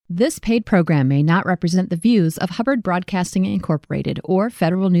This paid program may not represent the views of Hubbard Broadcasting Incorporated or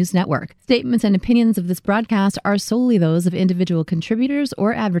Federal News Network. Statements and opinions of this broadcast are solely those of individual contributors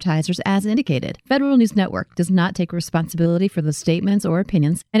or advertisers as indicated. Federal News Network does not take responsibility for the statements or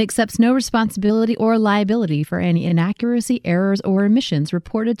opinions and accepts no responsibility or liability for any inaccuracy, errors, or omissions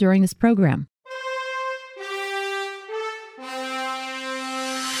reported during this program.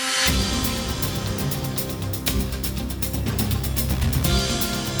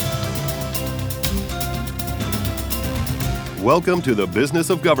 Welcome to the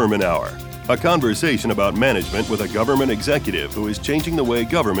Business of Government Hour, a conversation about management with a government executive who is changing the way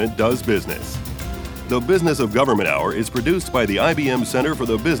government does business. The Business of Government Hour is produced by the IBM Center for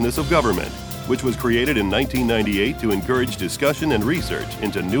the Business of Government, which was created in 1998 to encourage discussion and research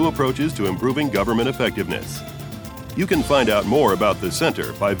into new approaches to improving government effectiveness. You can find out more about the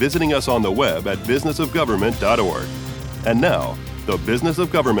center by visiting us on the web at businessofgovernment.org. And now, the Business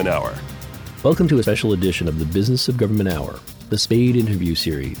of Government Hour. Welcome to a special edition of the Business of Government Hour, the SPADE interview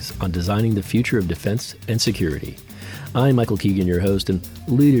series on designing the future of defense and security. I'm Michael Keegan, your host and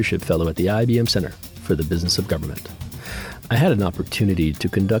leadership fellow at the IBM Center for the Business of Government. I had an opportunity to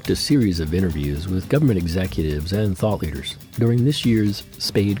conduct a series of interviews with government executives and thought leaders during this year's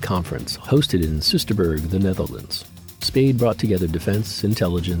SPADE conference hosted in Soesterberg, the Netherlands. SPADE brought together defense,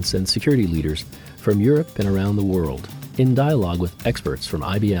 intelligence, and security leaders from Europe and around the world in dialogue with experts from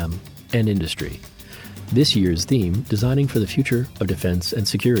IBM and industry. This year's theme, Designing for the Future of Defense and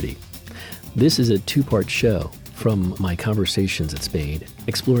Security. This is a two-part show from my conversations at SPADE,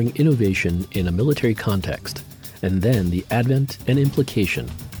 exploring innovation in a military context, and then the advent and implication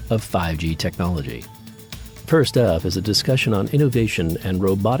of 5G technology. First up is a discussion on innovation and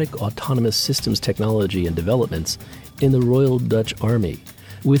robotic autonomous systems technology and developments in the Royal Dutch Army,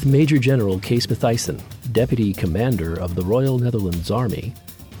 with Major General C.J. Matthijssen, Deputy Commander of the Royal Netherlands Army,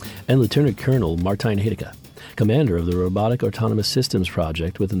 and Lieutenant Colonel Martijn Hädicke, Commander of the Robotic Autonomous Systems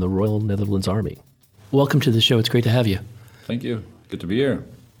Project within the Royal Netherlands Army. Welcome to the show. It's great to have you. Thank you. Good to be here.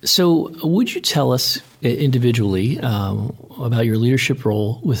 So would you tell us individually about your leadership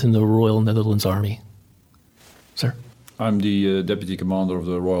role within the Royal Netherlands Army? Sir? I'm the Deputy Commander of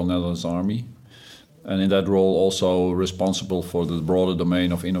the Royal Netherlands Army, and in that role also responsible for the broader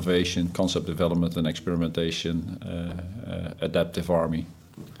domain of innovation, concept development and experimentation, adaptive army.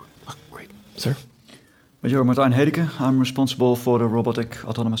 Great. Sir? Major Martijn Hädicke. I'm responsible for the Robotic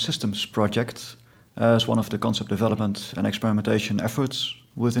Autonomous Systems Project as one of the concept development and experimentation efforts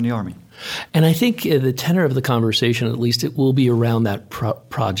within the Army. And I think the tenor of the conversation, at least, it will be around that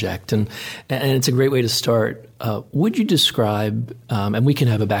project. And it's a great way to start. Would you describe, and we can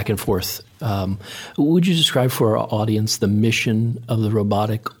have a back and forth, would you describe for our audience the mission of the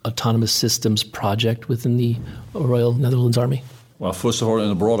Robotic Autonomous Systems Project within the Royal Netherlands Army? Well, first of all,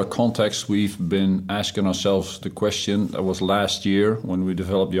 in a broader context, we've been asking ourselves the question that was last year when we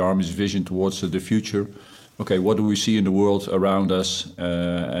developed the Army's vision towards the future. Okay, what do we see in the world around us,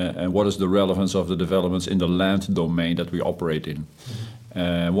 and what is the relevance of the developments in the land domain that we operate in?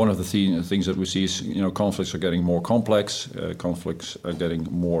 One of the things that we see is, conflicts are getting more complex, conflicts are getting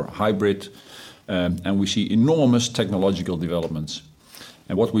more hybrid, and we see enormous technological developments.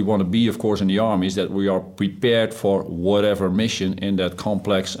 And what we want to be, of course, in the Army is that we are prepared for whatever mission in that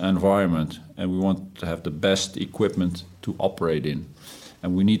complex environment. And we want to have the best equipment to operate in.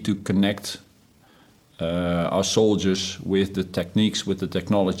 And we need to connect our soldiers with the techniques, with the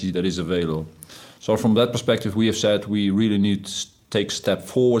technology that is available. So from that perspective, we have said we really need to take step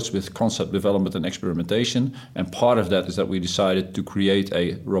forwards with concept development and experimentation. And part of that is that we decided to create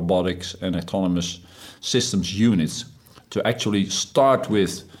a robotics and autonomous systems unit to actually start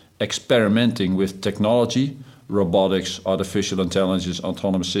with experimenting with technology, robotics, artificial intelligence,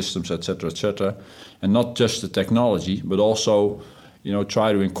 autonomous systems, etc., and not just the technology, but also,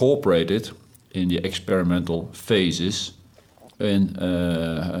 try to incorporate it in the experimental phases, in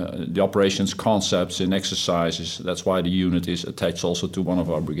the operations concepts, in exercises. That's why the unit is attached also to one of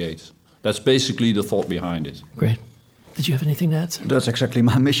our brigades. That's basically the thought behind it. Great. Did you have anything to add, sir? That's exactly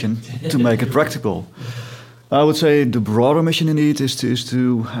my mission, to make it practical. I would say the broader mission indeed is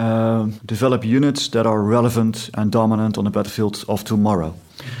to develop units that are relevant and dominant on the battlefield of tomorrow.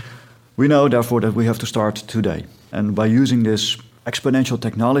 We know, therefore, that we have to start today. And by using this exponential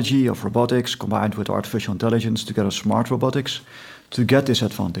technology of robotics combined with artificial intelligence to get a smart robotics, to get this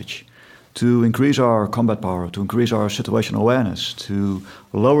advantage, to increase our combat power, to increase our situational awareness, to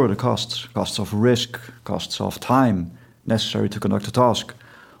lower the costs of risk, costs of time necessary to conduct a task,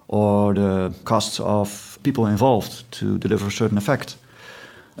 or the costs of people involved to deliver a certain effect.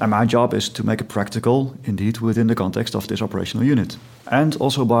 And my job is to make it practical, indeed, within the context of this operational unit. And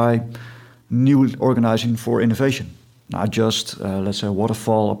also by new organizing for innovation. Not just, let's say, a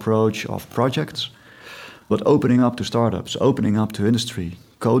waterfall approach of projects, but opening up to startups, opening up to industry,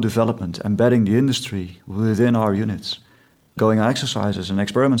 co-development, embedding the industry within our units, going exercises and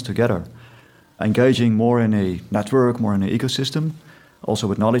experiments together, engaging more in a network, more in an ecosystem, also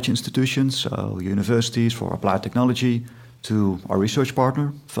with knowledge institutions, so universities for applied technology, to our research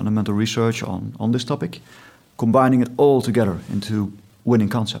partner, fundamental research on this topic, combining it all together into winning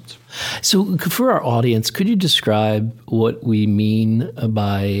concepts. So for our audience, could you describe what we mean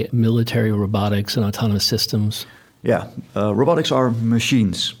by military robotics and autonomous systems? Yeah, robotics are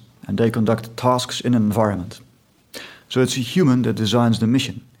machines, and they conduct tasks in an environment. So it's a human that designs the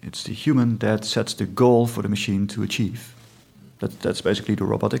mission. It's the human that sets the goal for the machine to achieve. That's basically the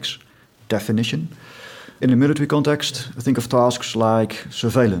robotics definition. In the military context, think of tasks like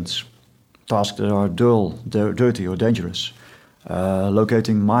surveillance, tasks that are dull, dirty, or dangerous.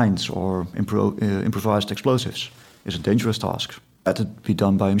 Locating mines or improvised explosives is a dangerous task. That would be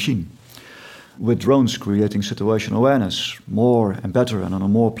done by a machine. With drones, creating situational awareness more and better and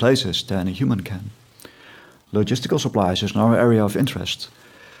on more places than a human can. Logistical supplies is another area of interest,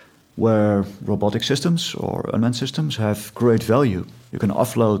 where robotic systems or unmanned systems have great value. You can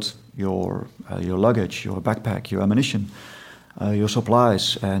offload your luggage, your backpack, your ammunition, your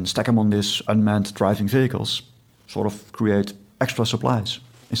supplies, and stack them on these unmanned driving vehicles, sort of create extra supplies,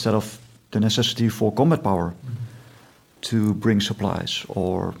 instead of the necessity for combat power to bring supplies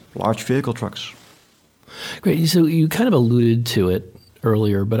or large vehicle trucks. Great. So you kind of alluded to it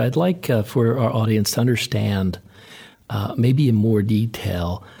earlier, but I'd like for our audience to understand maybe in more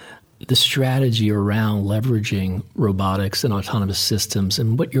detail the strategy around leveraging robotics and autonomous systems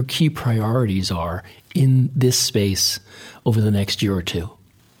and what your key priorities are in this space over the next year or two.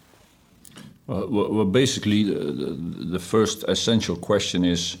 Well, basically, the first essential question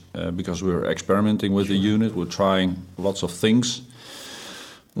is, because we're experimenting with the unit, we're trying lots of things.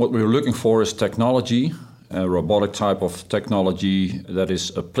 What we're looking for is technology, a robotic type of technology that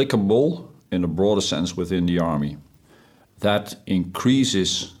is applicable in a broader sense within the Army. That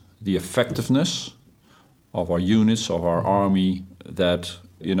increases the effectiveness of our units, of our Army, that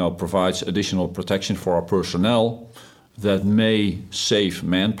provides additional protection for our personnel, that may save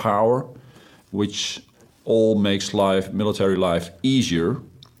manpower, which all makes military life easier.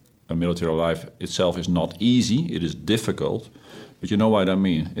 And military life itself is not easy, it is difficult. But you know what I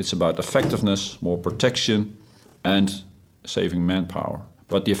mean. It's about effectiveness, more protection, and saving manpower.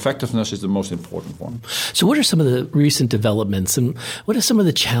 But the effectiveness is the most important one. So what are some of the recent developments, and what are some of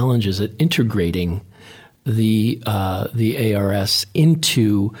the challenges at integrating the ARS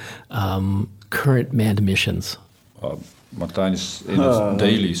into current manned missions? Martijn is in it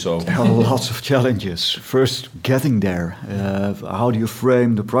daily, so... There are lots of challenges. First, getting there. How do you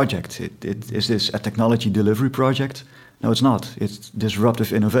frame the project? Is this a technology delivery project? No, it's not. It's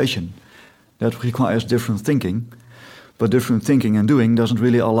disruptive innovation. That requires different thinking. But different thinking and doing doesn't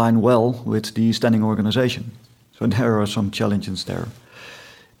really align well with the standing organization. So there are some challenges there.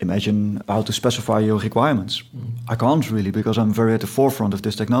 Imagine how to specify your requirements. I can't really, because I'm very at the forefront of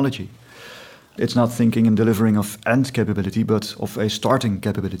this technology. It's not thinking and delivering of end capability, but of a starting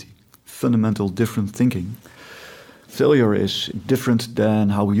capability. Fundamental different thinking. Failure is different than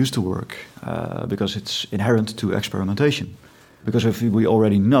how we used to work, because it's inherent to experimentation. Because if we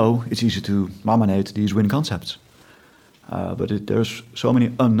already know, it's easy to nominate these win concepts. But there's so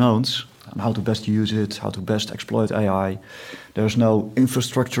many unknowns on how to best use it, how to best exploit AI. There's no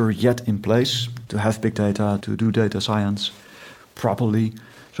infrastructure yet in place to have big data, to do data science properly.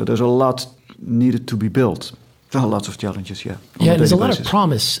 So there's a lot needed to be built. There are lots of challenges, yeah. Yeah, and there's a lot of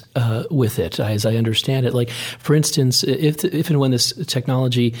promise with it, as I understand it. Like, for instance, if and when this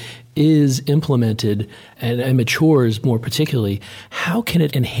technology is implemented and matures more particularly, how can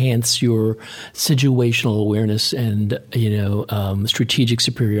it enhance your situational awareness and, strategic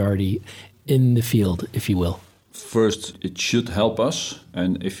superiority in the field, if you will? First, it should help us.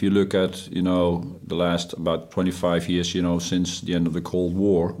 And if you look at, the last about 25 years, since the end of the Cold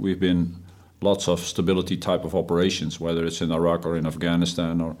War, we've been lots of stability type of operations, whether it's in Iraq or in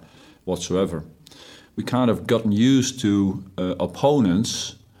Afghanistan or whatsoever. We kind of gotten used to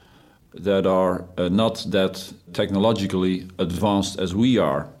opponents that are not that technologically advanced as we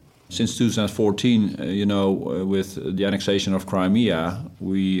are. Since 2014, with the annexation of Crimea,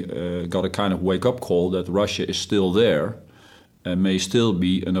 we got a kind of wake-up call that Russia is still there and may still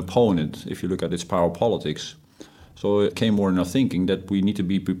be an opponent if you look at its power politics. So it came more in our thinking that we need to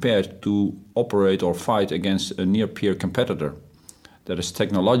be prepared to operate or fight against a near-peer competitor that is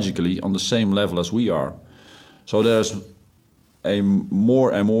technologically on the same level as we are. So there's a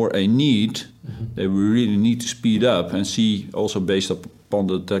more and more a need that we really need to speed up and see, also based upon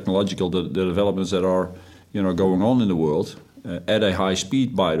the technological the developments that are going on in the world at a high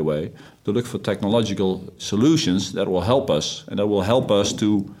speed, by the way, to look for technological solutions that will help us, and that will help us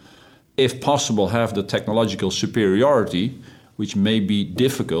to, if possible, have the technological superiority, which may be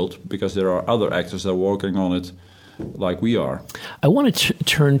difficult because there are other actors that are working on it like we are. I want to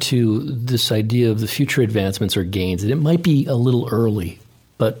turn to this idea of the future advancements or gains, and it might be a little early,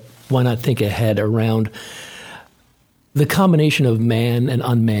 but why not think ahead around the combination of manned and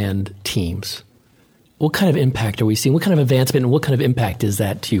unmanned teams? What kind of impact are we seeing? What kind of advancement and what kind of impact is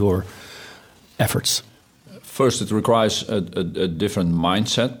that to your efforts? First, it requires a different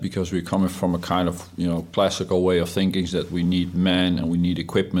mindset, because we're coming from a kind of classical way of thinking that we need men and we need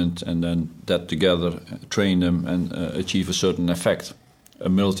equipment, and then that together train them and achieve a certain effect, a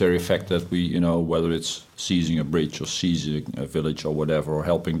military effect that we, whether it's seizing a bridge or seizing a village or whatever, or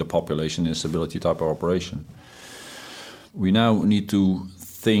helping the population in a stability type of operation. We now need to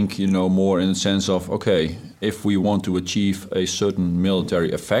think, more in the sense of, okay, if we want to achieve a certain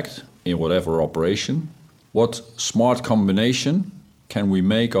military effect in whatever operation, what smart combination can we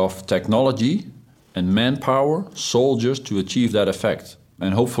make of technology and manpower, soldiers, to achieve that effect?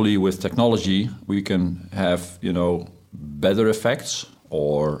 And hopefully with technology we can have, better effects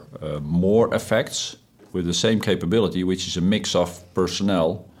or more effects with the same capability, which is a mix of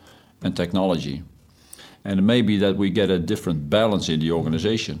personnel and technology. And it may be that we get a different balance in the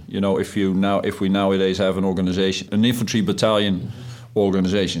organization. If we nowadays have an organization, an infantry battalion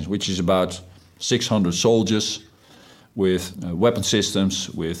organization, which is about 600 soldiers with weapon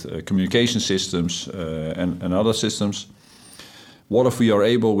systems, with communication systems and other systems. What if we are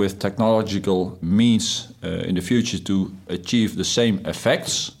able with technological means in the future to achieve the same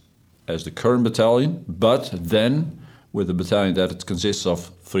effects as the current battalion, but then with a battalion that it consists of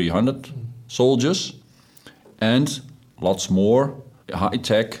 300 soldiers and lots more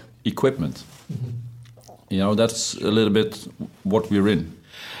high-tech equipment? That's a little bit what we're in.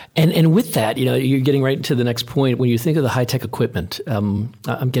 And with that, you're getting right to the next point. When you think of the high-tech equipment, I'm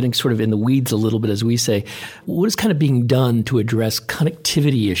getting sort of in the weeds a little bit, as we say. What is kind of being done to address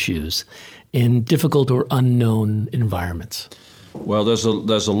connectivity issues in difficult or unknown environments? Well, there's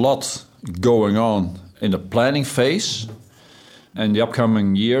a lot going on in the planning phase and the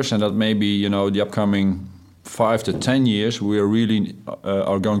upcoming years, and that may be, the upcoming 5 to 10 years, we are really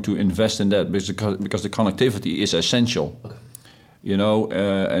are going to invest in that because the connectivity is essential. Okay.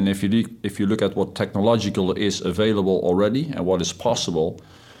 And if you look at what technological is available already and what is possible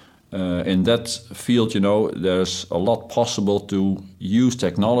in that field, there's a lot possible to use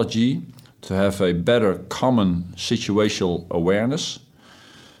technology to have a better common situational awareness,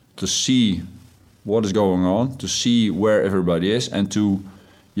 to see what is going on, to see where everybody is, and to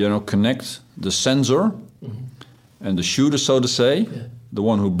connect the sensor and the shooter, so to say, the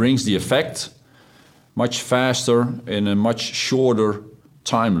one who brings the effect, much faster in a much shorter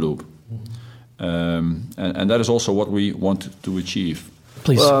time loop. And that is also what we want to achieve.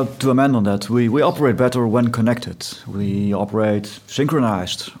 Please. To amend on that, we operate better when connected. We operate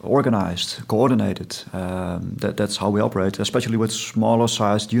synchronized, organized, coordinated. That's how we operate, especially with smaller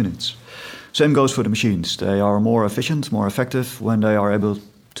sized units. Same goes for the machines. They are more efficient, more effective when they are able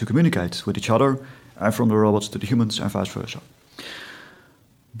to communicate with each other, and from the robots to the humans and vice versa.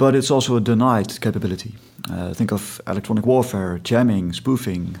 But it's also a denied capability. Think of electronic warfare, jamming,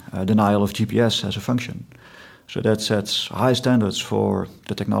 spoofing, denial of GPS as a function. So that sets high standards for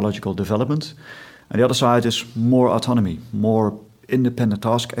the technological development. And the other side is more autonomy, more independent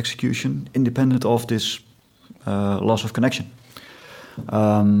task execution, independent of this loss of connection.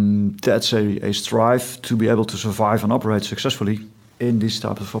 That's a strive to be able to survive and operate successfully in these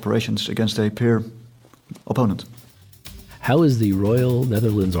types of operations against a peer opponent. How is the Royal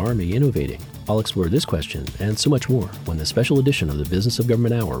Netherlands Army innovating? I'll explore this question and so much more when the special edition of the Business of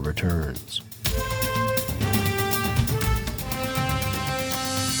Government Hour returns.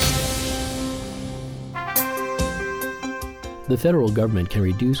 The federal government can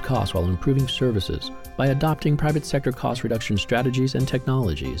reduce costs while improving services by adopting private sector cost reduction strategies and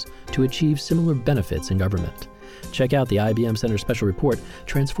technologies to achieve similar benefits in government. Check out the IBM Center Special Report,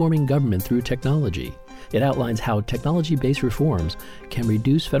 Transforming Government Through Technology. It outlines how technology-based reforms can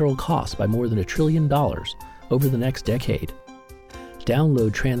reduce federal costs by more than $1 trillion over the next decade.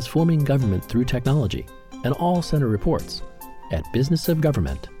 Download Transforming Government Through Technology and all center reports at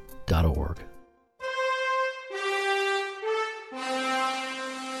businessofgovernment.org.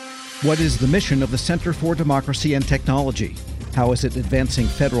 What is the mission of the Center for Democracy and Technology? How is it advancing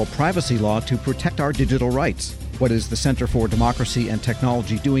federal privacy law to protect our digital rights? What is the Center for Democracy and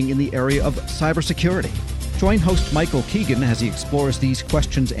Technology doing in the area of cybersecurity? Join host Michael Keegan as he explores these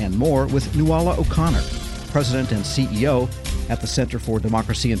questions and more with Nuala O'Connor, President and CEO at the Center for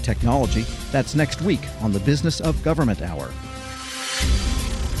Democracy and Technology. That's next week on the Business of Government Hour.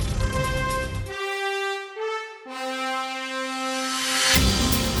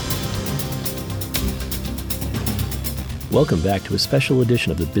 Welcome back to a special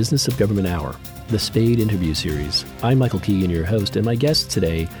edition of the Business of Government Hour, the Spade interview series. I'm Michael Keegan, your host, and my guests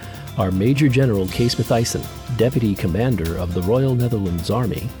today are Major General Kees Matthijssen, Deputy Commander of the Royal Netherlands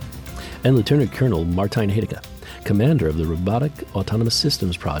Army, and Lieutenant Colonel Martijn Hädicke, Commander of the Robotic Autonomous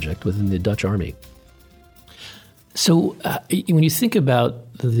Systems Project within the Dutch Army. So when you think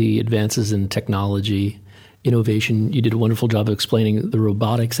about the advances in technology, innovation, you did a wonderful job of explaining the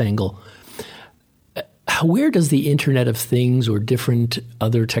robotics angle. Where does the Internet of Things or different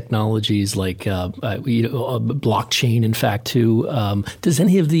other technologies like blockchain, in fact, too, does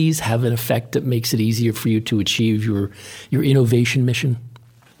any of these have an effect that makes it easier for you to achieve your innovation mission?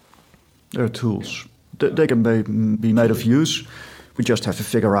 They're tools. They can be made of use. We just have to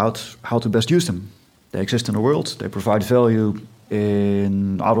figure out how to best use them. They exist in the world. They provide value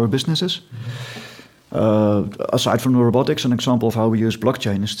in our businesses. Aside from the robotics, an example of how we use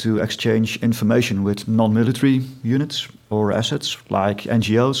blockchain is to exchange information with non-military units or assets, like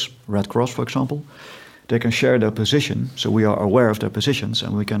NGOs, Red Cross, for example. They can share their position, so we are aware of their positions,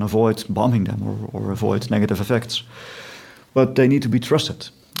 and we can avoid bombing them or avoid negative effects. But they need to be trusted,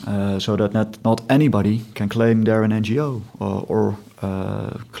 so that not anybody can claim they're an NGO or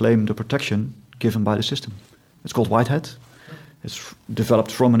claim the protection given by the system. It's called White Hat. It's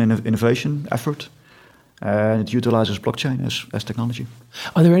developed from an innovation effort. And it utilizes blockchain as technology.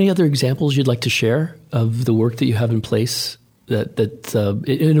 Are there any other examples you'd like to share of the work that you have in place, that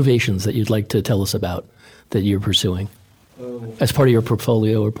innovations that you'd like to tell us about that you're pursuing as part of your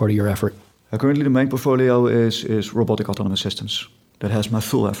portfolio or part of your effort? Currently, the main portfolio is Robotic Autonomous Systems. That has my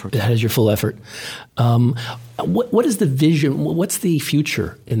full effort. That has your full effort. What is the vision? What's the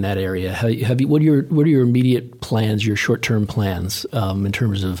future in that area? What are your immediate plans, your short-term plans in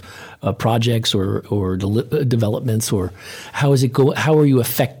terms of projects or developments, or how is it go? How are you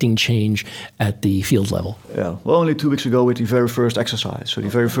affecting change at the field level? Yeah, well, only 2 weeks ago with the very first exercise, so the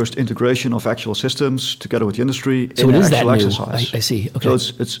very first integration of actual systems together with the industry so in an actual that new? exercise. I see. Okay.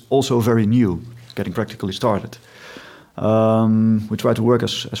 So it's also very new, getting practically started. We try to work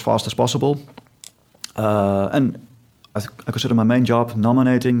as fast as possible. And I consider my main job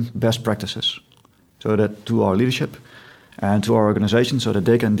nominating best practices, so that to our leadership and to our organization, so that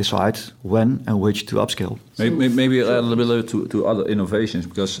they can decide when and which to upskill. Maybe add a little bit to other innovations,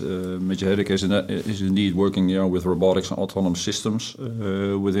 because Major Hädicke is indeed working with robotics and autonomous systems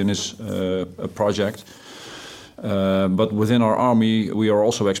within his project. But within our army, we are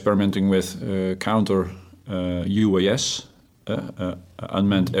also experimenting with counter UAS,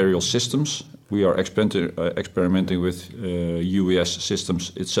 unmanned aerial systems. We are experimenting with UAS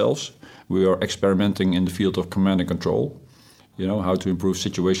systems itself. We are experimenting in the field of command and control. How to improve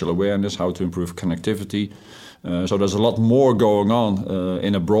situational awareness, how to improve connectivity. So there's a lot more going on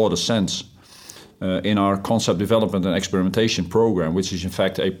in a broader sense in our concept development and experimentation program, which is in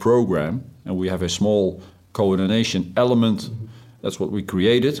fact a program, and we have a small coordination element. That's what we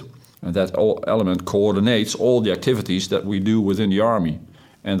created. And that element coordinates all the activities that we do within the Army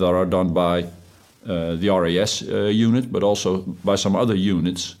and that are done by the RAS unit, but also by some other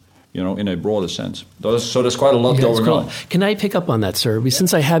units, in a broader sense. So there's quite a lot going on. Can I pick up on that, sir?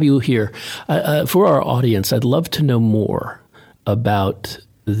 Since I have you here, for our audience, I'd love to know more about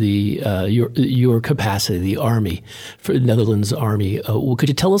your capacity, the Army, for the Netherlands Army. Could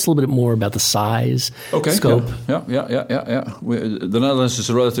you tell us a little bit more about the size, scope? Yeah. The Netherlands is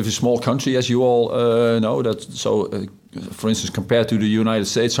a relatively small country, as you all know. For instance, compared to the United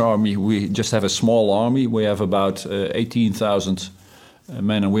States Army, we just have a small army. We have about 18,000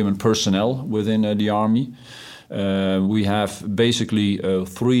 men and women personnel within the Army. We have basically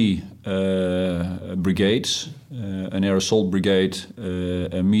 3 brigades, an air assault brigade,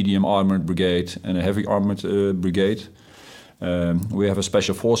 a medium armored brigade, and a heavy armored brigade. We have a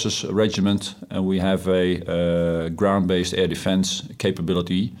special forces regiment, and we have a ground-based air defense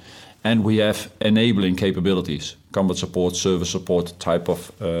capability, and we have enabling capabilities, combat support, service support type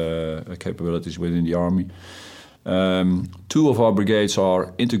of capabilities within the Army. 2 of our brigades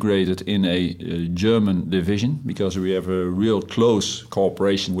are integrated in a German division because we have a real close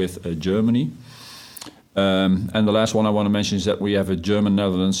cooperation with Germany. And the last one I want to mention is that we have a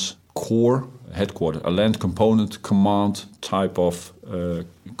German-Netherlands core headquarters, a land component command type of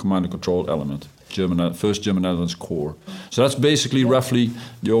command and control element. First German Netherlands Corps. So that's basically roughly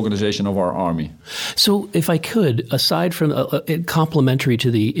the organization of our army. So if I could, aside from complementary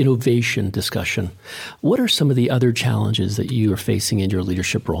to the innovation discussion, what are some of the other challenges that you are facing in your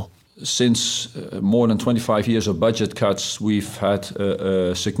leadership role? Since more than 25 years of budget cuts, we've had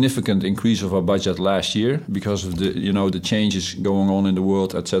a significant increase of our budget last year because of the changes going on in the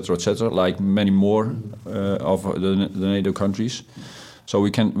world, et cetera, like many more of the NATO countries. So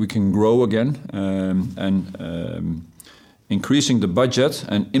we can grow again, and increasing the budget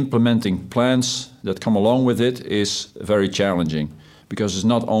and implementing plans that come along with it is very challenging, because it's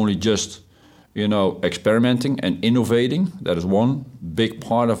not only just experimenting and innovating. That is one big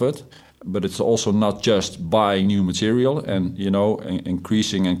part of it, but it's also not just buying new material and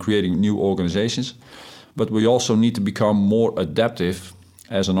increasing and creating new organizations, but we also need to become more adaptive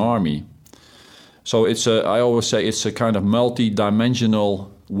as an army. So I always say it's a kind of multi-dimensional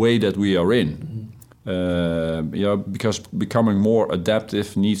way that we are in. Because becoming more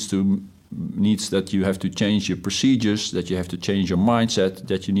adaptive needs that you have to change your procedures, that you have to change your mindset,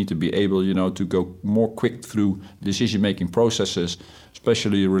 that you need to be able, to go more quick through decision-making processes,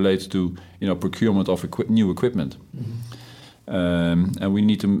 especially related to, procurement of new equipment. And we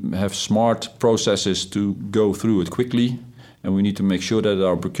need to have smart processes to go through it quickly. And we need to make sure that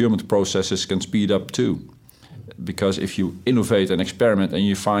our procurement processes can speed up too. Because if you innovate and experiment and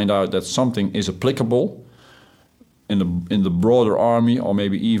you find out that something is applicable in the broader army, or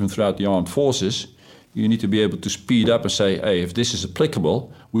maybe even throughout the armed forces, you need to be able to speed up and say, hey, if this is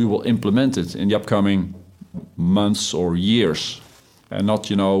applicable, we will implement it in the upcoming months or years. And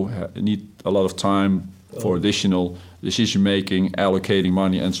not, need a lot of time for additional decision-making, allocating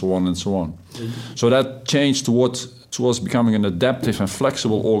money, and so on and so on. So that change towards becoming an adaptive and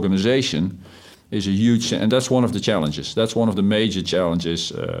flexible organization is a huge, and that's one of the challenges. That's one of the major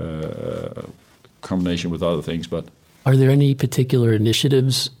challenges, combination with other things. But are there any particular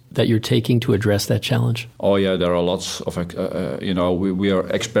initiatives that you're taking to address that challenge? Oh yeah, there are lots of. We are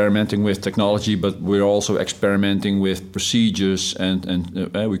experimenting with technology, but we're also experimenting with procedures, and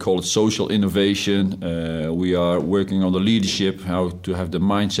we call it social innovation. We are working on the leadership, how to have the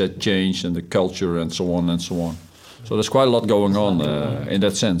mindset change and the culture, and so on and so on. So there's quite a lot going on in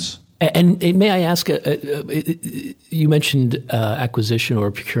that sense. And may I ask, you mentioned acquisition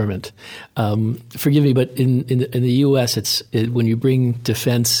or procurement. Forgive me, but in the U.S., when you bring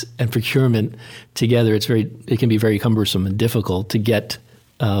defense and procurement together, it can be very cumbersome and difficult to get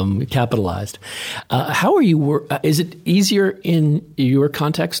capitalized. How are you? Is it easier in your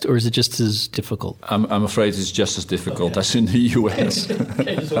context, or is it just as difficult? I'm afraid it's just as difficult as in the U.S.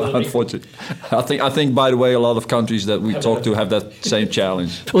 Unfortunately, I think. By the way, a lot of countries that we talk to have that same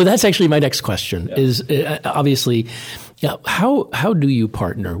challenge. Well, that's actually my next question. Yeah. Is obviously, how do you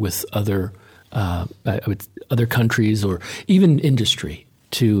partner with other countries or even industry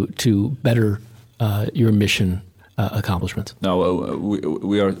to better your mission accompluments? Now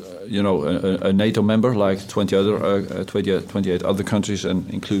we are, a NATO member like 28 other countries, and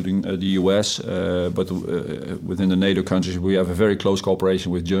including the US. But within the NATO countries, we have a very close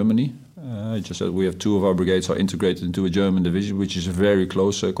cooperation with Germany. Just that we have 2 of our brigades are integrated into a German division, which is a very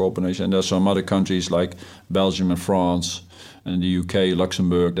close cooperation. And there are some other countries like Belgium and France and the UK,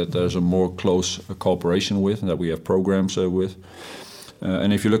 Luxembourg, that there's a more close cooperation with, and that we have programs with.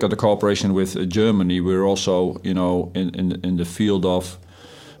 And if you look at the cooperation with Germany, we're also, in the field of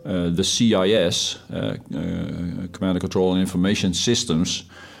the CIS, Command and Control and Information Systems,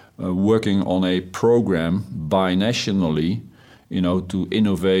 working on a program binationally, to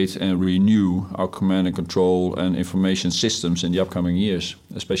innovate and renew our command and control and information systems in the upcoming years,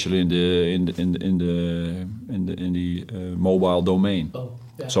 especially in the mobile domain. Oh.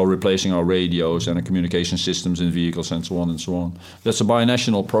 Yeah. So replacing our radios and our communication systems in vehicles and so on and so on. That's a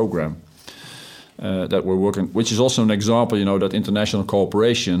binational program that we're working, which is also an example, that international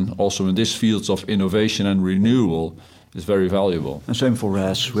cooperation, also in these fields of innovation and renewal, is very valuable. And same for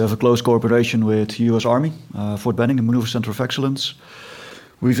RAS. We have a close cooperation with the U.S. Army, Fort Benning, the Maneuver Center of Excellence.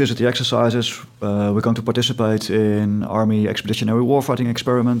 We visit the exercises. We're going to participate in Army Expeditionary Warfighting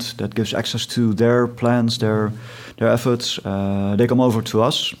Experiment that gives access to their plans, their efforts. They come over to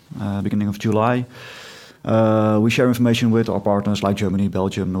us, beginning of July. We share information with our partners like Germany,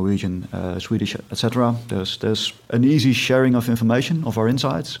 Belgium, Norwegian, Swedish, etc. There's an easy sharing of information, of our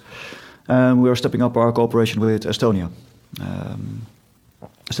insights. And we are stepping up our cooperation with Estonia.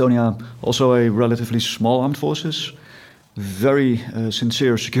 Estonia, also a relatively small armed forces, very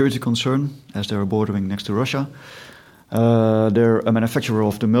sincere security concern as they're bordering next to Russia. They're a manufacturer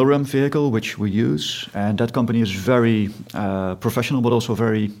of the Milram vehicle, which we use, and that company is very professional, but also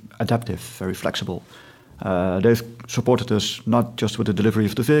very adaptive, very flexible. They've supported us not just with the delivery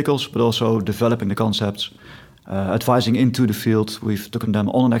of the vehicles, but also developing the concepts, advising into the field. We've taken them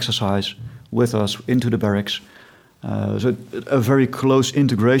on an exercise with us into the barracks. So a very close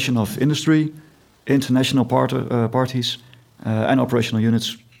integration of industry, international parties, and operational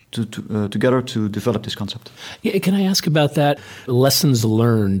units together to develop this concept. Yeah, can I ask about that? Lessons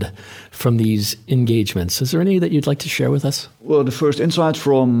learned from these engagements. Is there any that you'd like to share with us? Well, the first insights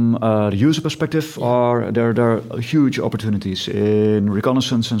from the user perspective are there are huge opportunities in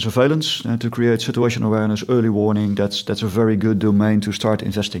reconnaissance and surveillance to create situation awareness, early warning. That's a very good domain to start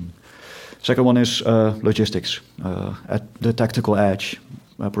investing. Second one is logistics at the tactical edge.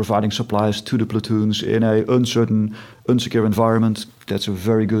 Providing supplies to the platoons in an uncertain, unsecure environment. That's a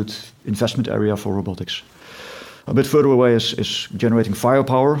very good investment area for robotics. A bit further away is generating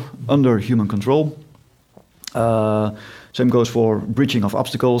firepower under human control. Same goes for breaching of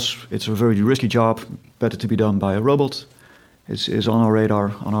obstacles. It's a very risky job, better to be done by a robot. It's on our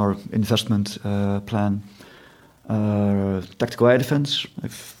radar, on our investment plan. Tactical air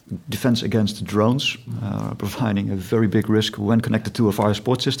defense against drones, providing a very big risk when connected to a fire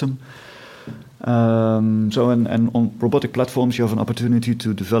support system. And on robotic platforms, you have an opportunity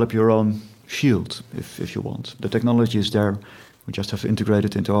to develop your own shield if you want. The technology is there. We just have to integrate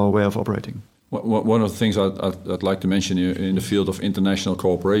it into our way of operating. One of the things I'd like to mention in the field of international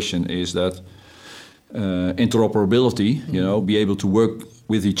cooperation is that interoperability, be able to work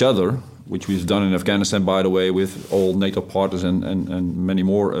with each other, which we've done in Afghanistan, by the way, with all NATO partners and many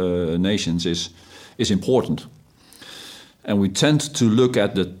more nations, is important. And we tend to look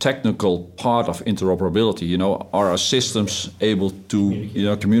at the technical part of interoperability. Are our systems able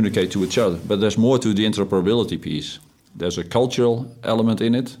to communicate to each other? But there's more to the interoperability piece. There's a cultural element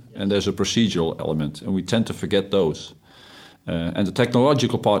in it, and there's a procedural element, and we tend to forget those. And the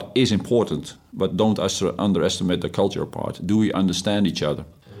technological part is important, but don't underestimate the cultural part. Do we understand each other?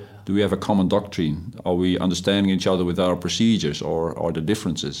 Do we have a common doctrine? Are we understanding each other with our procedures or the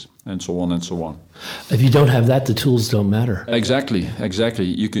differences, and so on and so on? If you don't have that, the tools don't matter. Exactly.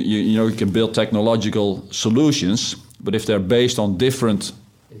 You can build technological solutions, but if they're based on different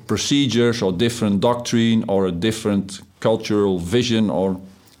procedures or different doctrine or a different cultural vision, or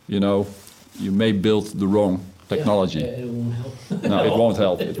you may build the wrong technology. It won't help. No,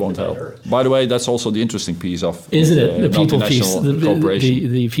 it won't help. By the way, that's also the interesting piece of isn't it? The people piece,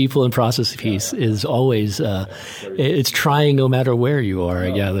 cooperation. The people and process piece is always it's trying no matter where you are.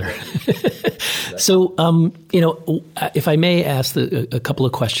 I gather. So, if I may ask a couple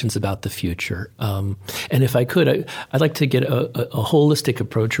of questions about the future, and if I could, I'd like to get a holistic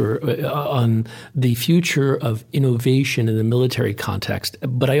approach on the future of innovation in the military context.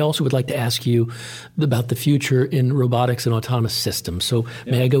 But I also would like to ask you about the future in robotics and autonomous systems. So,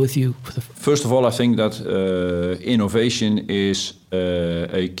 may I go with you? First of all, I think that innovation is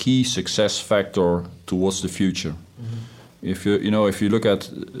a key success factor towards the future. If you look at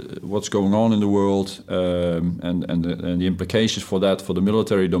what's going on in the world and the implications for that for the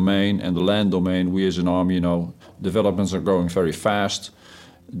military domain and the land domain, we as an army, developments are going very fast.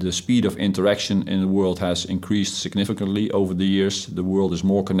 The speed of interaction in the world has increased significantly over the years. The world is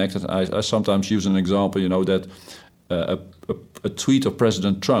more connected. I sometimes use an example, that a tweet of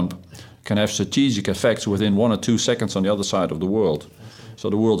President Trump can have strategic effects within 1 or 2 seconds on the other side of the world. So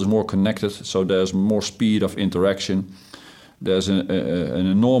the world is more connected, so there's more speed of interaction. There's an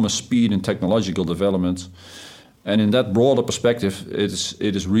enormous speed in technological development. And in that broader perspective,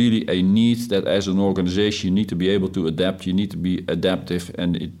 it is really a need that as an organization you need to be able to adapt, you need to be adaptive,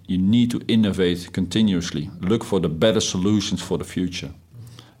 and you need to innovate continuously. Look for the better solutions for the future.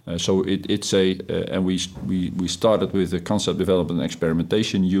 And we started with the concept development and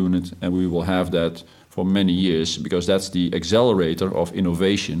experimentation unit, and we will have that for many years, because that's the accelerator of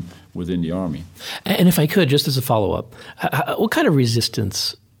innovation within the Army. And if I could, just as a follow-up, what kind of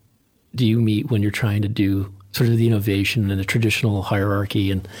resistance do you meet when you're trying to do sort of the innovation in the traditional hierarchy?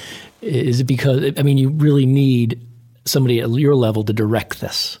 And is it because, you really need somebody at your level to direct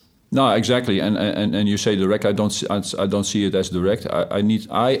this? No, exactly, and you say direct. I don't see it as direct.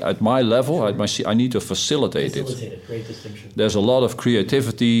 At my level, I need to facilitate it. Great distinction. There's a lot of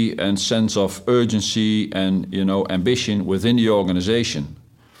creativity and sense of urgency and ambition within the organization,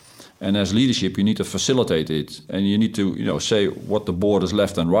 and as leadership, you need to facilitate it, and you need to say what the borders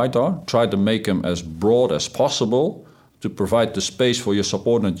left and right are. Try to make them as broad as possible to provide the space for your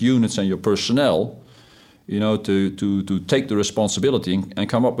subordinate units and your personnel. To take the responsibility and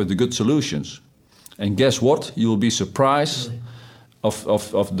come up with the good solutions. And guess what? You will be surprised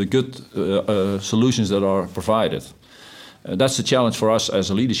of the good solutions that are provided. That's the challenge for us as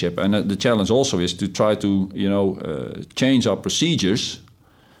a leadership. And the challenge also is to try to, change our procedures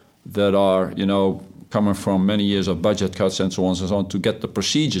that are, coming from many years of budget cuts and so on and so on, to get the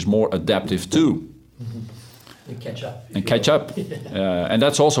procedures more adaptive too. Mm-hmm. And catch up. And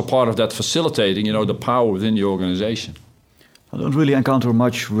that's also part of that facilitating, the power within the organization. I don't really encounter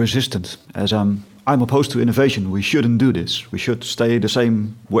much resistance, as I'm opposed to innovation. We shouldn't do this. We should stay the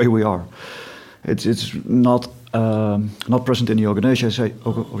same way we are. It's not present in the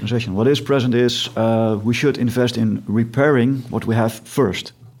organization. What is present is we should invest in repairing what we have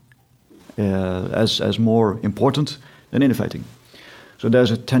first, as more important than innovating. So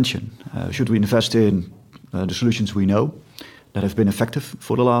there's a tension. Should we invest in the solutions we know that have been effective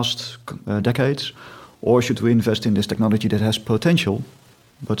for the last decades, or should we invest in this technology that has potential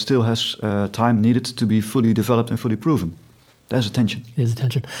but still has time needed to be fully developed and fully proven? There's a tension. There's a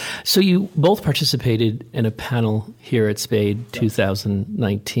tension. So you both participated in a panel here at SPADE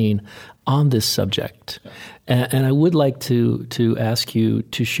 2019 on this subject. And I would like to ask you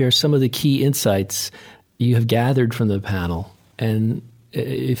to share some of the key insights you have gathered from the panel. And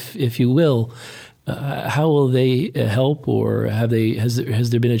if you will, how will they help, or has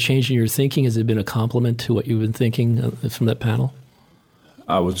there been a change in your thinking? Has it been a complement to what you've been thinking from that panel?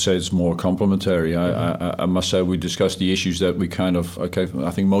 I would say it's more complementary. I must say we discussed the issues that we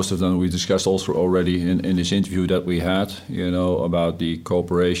I think most of them we discussed also already in this interview that we had, about the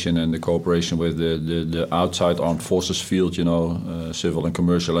cooperation and the cooperation with the outside armed forces field, civil and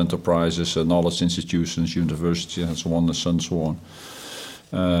commercial enterprises, knowledge institutions, universities, and so on and so on.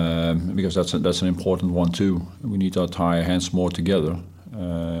 Because that's an important one too. We need to tie our hands more together,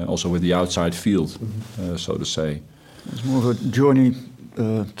 also with the outside field, so to say. It's more of a journey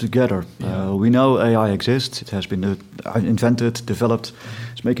together. We know AI exists. It has been invented, developed.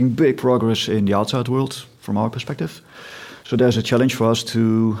 It's making big progress in the outside world from our perspective. So there's a challenge for us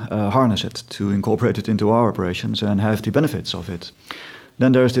to harness it, to incorporate it into our operations and have the benefits of it.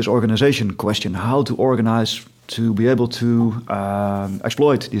 Then there's this organization question, how to organize to be able to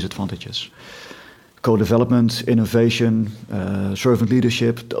exploit these advantages. Co-development, innovation, servant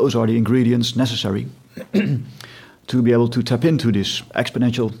leadership, those are the ingredients necessary to be able to tap into this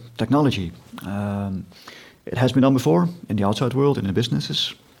exponential technology. It has been done before in the outside world, in the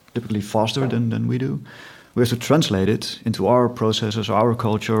businesses, typically faster than we do. We have to translate it into our processes, our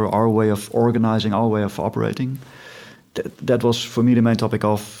culture, our way of organizing, our way of operating. That was, for me, the main topic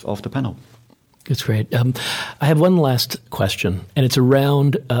of the panel. That's great. I have one last question, and it's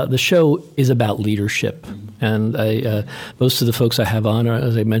around the show is about leadership. And most of the folks I have on,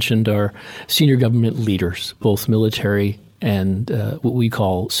 as I mentioned, are senior government leaders, both military and what we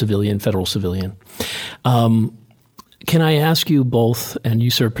call civilian, federal civilian. Can I ask you both, and you,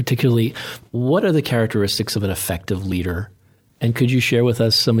 sir, particularly, what are the characteristics of an effective leader? And could you share with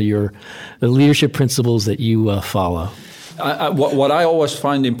us some of the leadership principles that you follow? What I always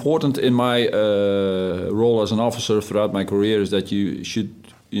find important in my role as an officer throughout my career is that you should,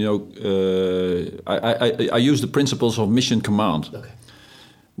 I use the principles of mission command,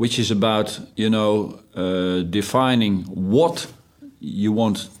 which is about, defining what you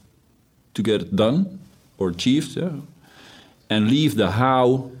want to get done or achieved, and leave the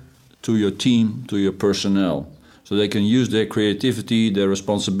how to your team, to your personnel, so they can use their creativity, their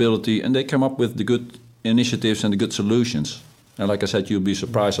responsibility, and they come up with the good initiatives and the good solutions. And like I said, you'll be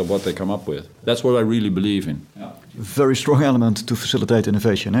surprised at what they come up with. That's what I really believe in. Yeah. Very strong element to facilitate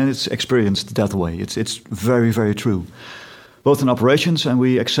innovation, and it's experienced that way. It's very, very true. Both in operations, and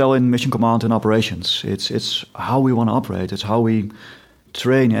we excel in mission command and operations. It's how we want to operate. It's how we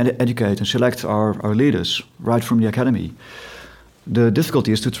train, educate, and select our leaders right from the academy. The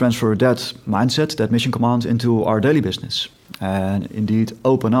difficulty is to transfer that mindset, that mission command, into our daily business. And indeed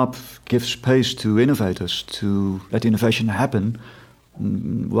open up, give space to innovators to let innovation happen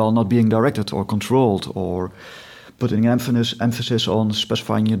while not being directed or controlled, or putting emphasis on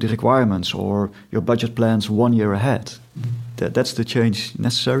specifying the requirements or your budget plans 1 year ahead. That's the change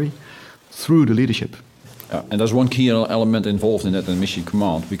necessary through the leadership. And there's one key element involved in that, in mission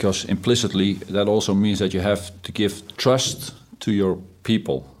command, because implicitly that also means that you have to give trust to your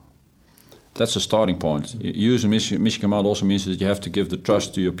people. That's the starting point. Using mission command also means that you have to give the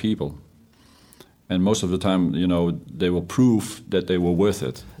trust to your people. And most of the time, they will prove that they were worth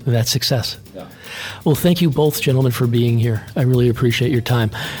it. That's success. Yeah. Well, thank you both, gentlemen, for being here. I really appreciate your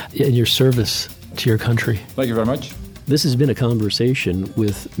time and your service to your country. Thank you very much. This has been a conversation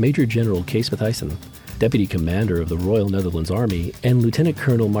with Major General Kees Matthijssen, Deputy Commander of the Royal Netherlands Army, and Lieutenant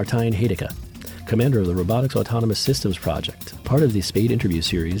Colonel Martijn Hädicke, commander of the Robotic Autonomous Systems Project, part of the Spade interview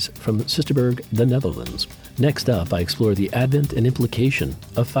series from Soesterberg, the Netherlands. Next up, I explore the advent and implication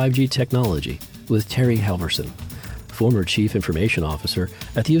of 5G technology with Terry Halverson, former Chief Information Officer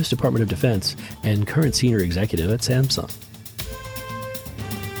at the U.S. Department of Defense and current Senior Executive at Samsung.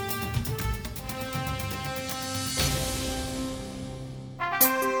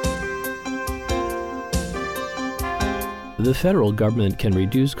 The federal government can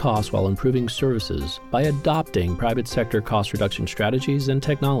reduce costs while improving services by adopting private sector cost reduction strategies and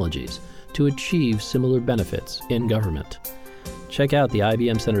technologies to achieve similar benefits in government. Check out the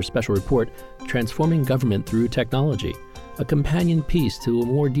IBM Center special report, Transforming Government Through Technology, a companion piece to a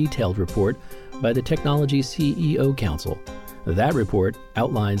more detailed report by the Technology CEO Council. That report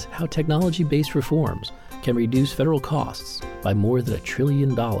outlines how technology-based reforms can reduce federal costs by more than $1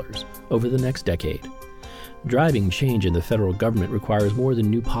 trillion over the next decade. Driving change in the federal government requires more than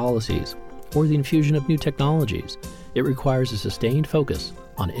new policies or the infusion of new technologies. It requires a sustained focus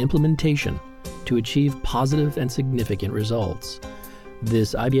on implementation to achieve positive and significant results.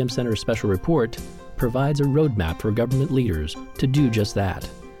 This IBM Center special report provides a roadmap for government leaders to do just that.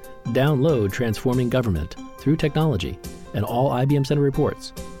 Download Transforming Government Through Technology and all IBM Center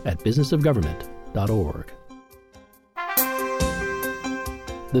reports at businessofgovernment.org.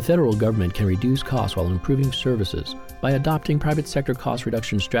 The federal government can reduce costs while improving services by adopting private sector cost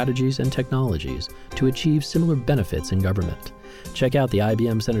reduction strategies and technologies to achieve similar benefits in government. Check out the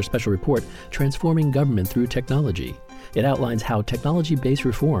IBM Center special report, Transforming Government Through Technology. It outlines how technology-based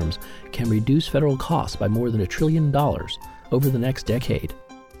reforms can reduce federal costs by more than $1 trillion over the next decade.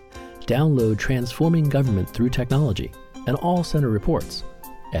 Download Transforming Government Through Technology and all Center reports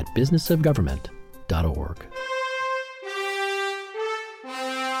at businessofgovernment.org.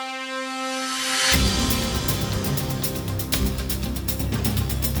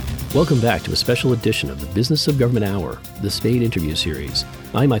 Welcome back to a special edition of the Business of Government Hour, the Spade interview series.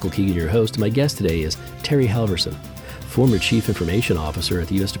 I'm Michael Keegan, your host, and my guest today is Terry Halverson, former Chief Information Officer at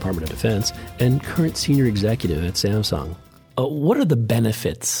the U.S. Department of Defense and current Senior Executive at Samsung. What are the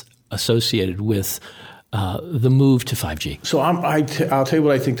benefits associated with the move to 5G? So I'll tell you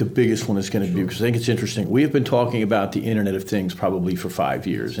what I think the biggest one is going to be, because I think it's interesting. We have been talking about the Internet of Things probably for 5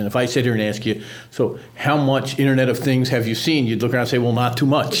 years. And if I sit here and ask you, so how much Internet of Things have you seen? You'd look around and say, well, not too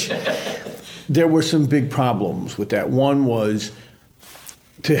much. There were some big problems with that. One was,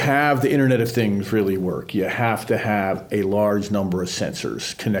 to have the Internet of Things really work, you have to have a large number of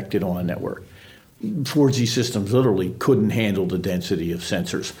sensors connected on a network. 4G systems literally couldn't handle the density of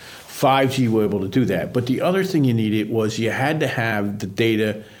sensors. 5G were able to do that. But the other thing you needed was you had to have the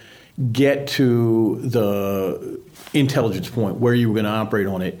data get to the intelligence point where you were going to operate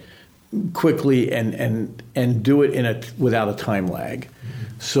on it quickly and do it without a time lag.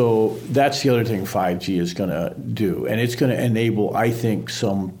 So that's the other thing 5G is going to do. And it's going to enable, I think,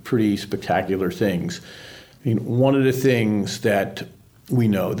 some pretty spectacular things. I mean, one of the things that we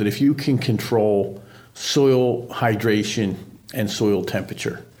know that if you can control soil hydration and soil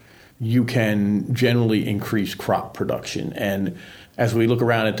temperature, you can generally increase crop production. And as we look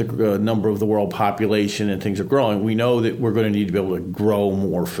around at the number of the world population and things are growing, we know that we're going to need to be able to grow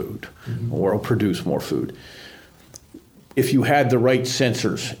more food or produce more food. If you had the right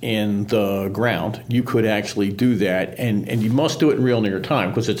sensors in the ground, you could actually do that. And you must do it in real near time,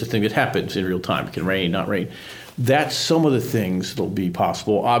 because it's a thing that happens in real time. It can rain, not rain. That's some of the things that'll be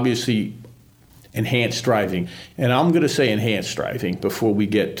possible. Obviously, enhanced driving. And I'm going to say enhanced driving before we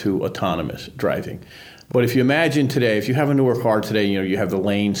get to autonomous driving. But if you imagine today, if you have a newer car today, you have the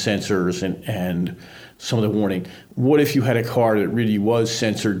lane sensors and some of the warning. What if you had a car that really was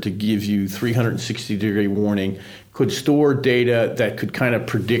censored to give you 360-degree warning, could store data that could kind of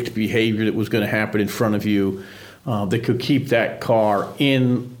predict behavior that was going to happen in front of you, that could keep that car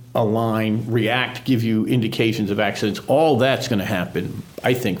in a line, react, give you indications of accidents? All that's going to happen,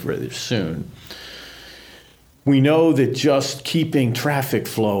 I think, very soon. We know that just keeping traffic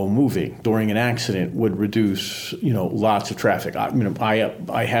flow moving during an accident would reduce, lots of traffic.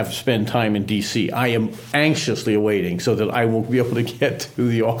 I have spent time in D.C. I am anxiously awaiting so that I will be able to get to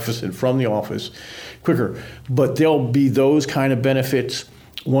the office and from the office quicker. But there'll be those kind of benefits.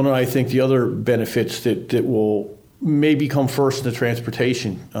 One of, I think, the other benefits that will maybe come first in the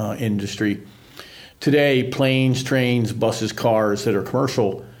transportation industry. Today, planes, trains, buses, cars that are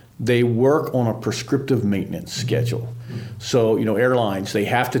commercial, they work on a prescriptive maintenance schedule. So, airlines, they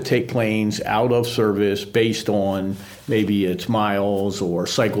have to take planes out of service based on maybe its miles or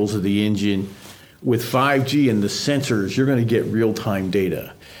cycles of the engine. With 5G and the sensors, you're going to get real-time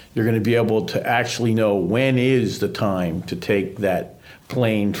data. You're going to be able to actually know when is the time to take that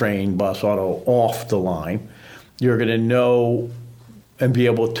plane, train, bus, auto off the line. You're going to know and be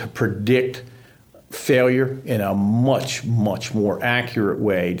able to predict failure in a much, much more accurate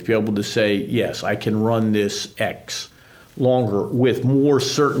way, to be able to say, yes, I can run this X longer with more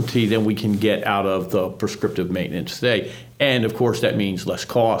certainty than we can get out of the prescriptive maintenance today. And, of course, that means less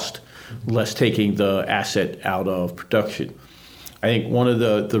cost, less taking the asset out of production. I think one of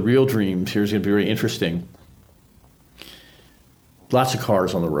the real dreams here is going to be very interesting. Lots of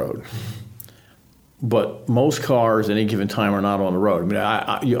cars on the road. But most cars at any given time are not on the road. I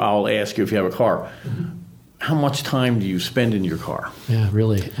mean, I'll ask you if you have a car. How much time do you spend in your car? Yeah,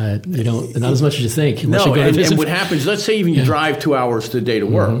 really. You don't, not as much as you think. No, and what happens, let's say even you drive 2 hours a day to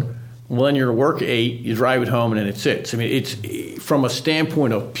work. Well, then you're to work 8, you drive it home, and then it sits. I mean, it's from a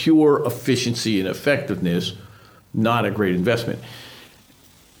standpoint of pure efficiency and effectiveness, not a great investment.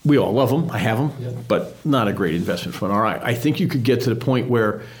 We all love them. I have them, but not a great investment from an ROI. I think you could get to the point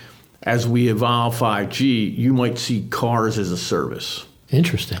where, as we evolve 5G, you might see cars as a service.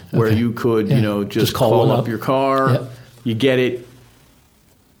 Interesting. Where you could, just call up your car, you get it.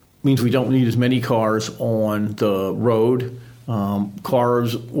 Means we don't need as many cars on the road.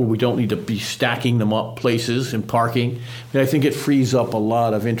 Cars, or we don't need to be stacking them up places and parking. And I think it frees up a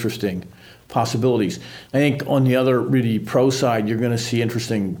lot of interesting possibilities. I think on the other really pro side, you're going to see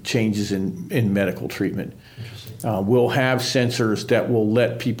interesting changes in medical treatment. We'll have sensors that will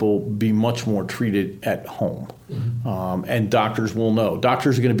let people be much more treated at home. And doctors will know.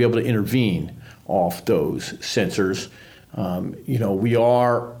 Doctors are going to be able to intervene off those sensors. We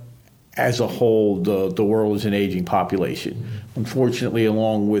are, as a whole, the world is an aging population. Unfortunately,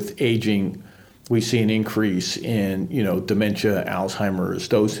 along with aging, we see an increase in, dementia, Alzheimer's,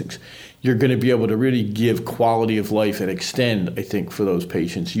 those things. You're going to be able to really give quality of life and extend, I think, for those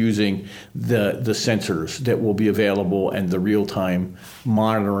patients using the sensors that will be available and the real-time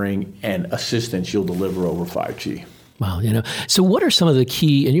monitoring and assistance you'll deliver over 5G. Wow, So what are some of the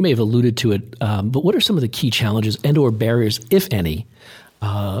key, and you may have alluded to it, but what are some of the key challenges and or barriers, if any,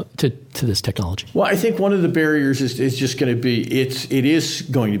 to this technology? Well, I think one of the barriers is just going to be, it is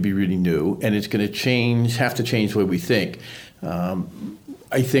going to be really new, and it's going to have to change the way we think.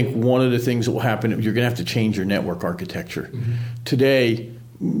 I think one of the things that will happen, you're going to have to change your network architecture. Today,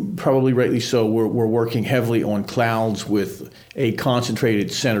 probably rightly so, we're working heavily on clouds with a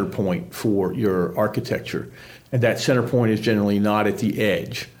concentrated center point for your architecture. And that center point is generally not at the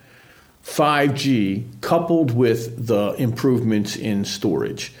edge. 5G, coupled with the improvements in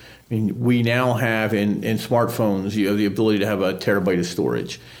storage. I mean, we now have in smartphones, you have the ability to have a terabyte of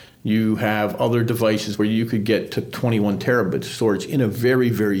storage. You have other devices where you could get to 21 terabytes of storage in a very,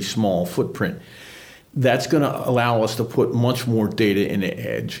 very small footprint. That's going to allow us to put much more data in the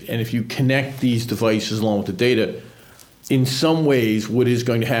edge. And if you connect these devices along with the data, in some ways, what is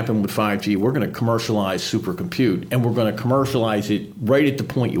going to happen with 5G, we're going to commercialize supercompute, and we're going to commercialize it right at the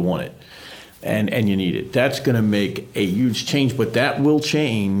point you want it and you need it. That's going to make a huge change, but that will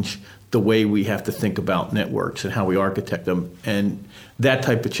change the way we have to think about networks and how we architect them. And that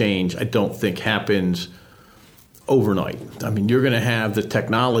type of change, I don't think, happens overnight. I mean, you're going to have the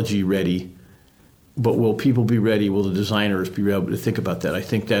technology ready, but will people be ready? Will the designers be able to think about that? I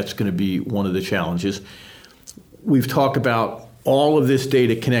think that's going to be one of the challenges. We've talked about all of this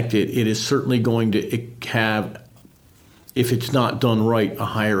data connected. It is certainly going to have, if it's not done right, a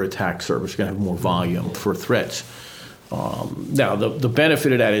higher attack surface. It's going to have more volume for threats. Now, the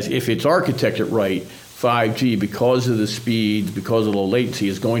benefit of that is if it's architected right, 5G, because of the speed, because of the latency,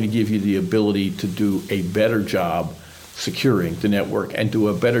 is going to give you the ability to do a better job securing the network and do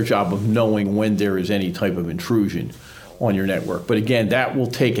a better job of knowing when there is any type of intrusion on your network. But again, that will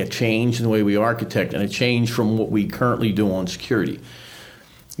take a change in the way we architect and a change from what we currently do on security.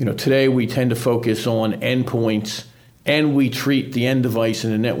 Today we tend to focus on endpoints, and we treat the end device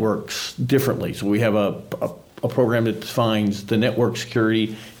and the networks differently. So we have a program that defines the network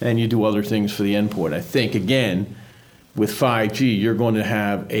security, and you do other things for the endpoint. I think, again, with 5G, you're going to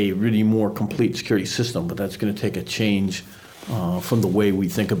have a really more complete security system, but that's going to take a change from the way we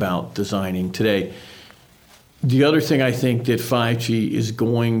think about designing today. The other thing I think that 5G is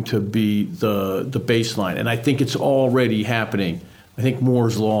going to be the baseline, and I think it's already happening. I think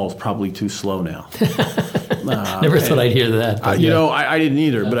Moore's Law is probably too slow now. Never thought I'd hear that. I didn't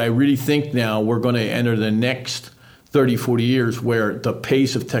either, but I really think now we're going to enter the next 30, 40 years where the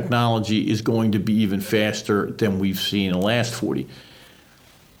pace of technology is going to be even faster than we've seen in the last 40.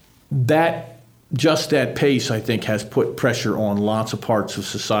 That pace, I think, has put pressure on lots of parts of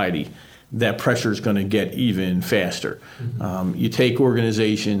society. That pressure is going to get even faster. You take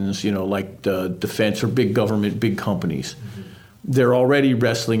organizations, like the defense or big government, big companies. they're already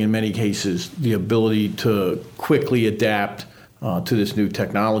wrestling in many cases the ability to quickly adapt to this new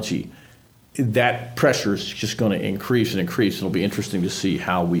technology. That pressure is just going to increase and increase. It'll be interesting to see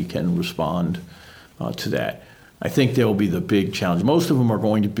how we can respond to that. I think there will be the big challenge. Most of them are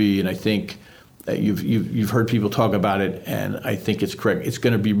going to be, and I think you've heard people talk about it, and I think it's correct. It's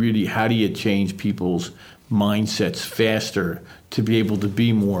going to be really, how do you change people's mindsets faster to be able to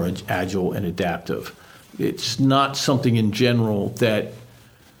be more agile and adaptive? It's not something in general that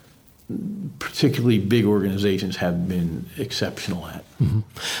particularly big organizations have been exceptional at.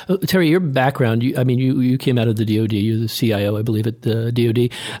 Mm-hmm. Terry, your background, you came out of the DoD. You're the CIO, I believe, at the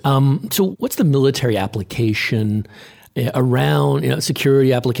DoD. So what's the military application around,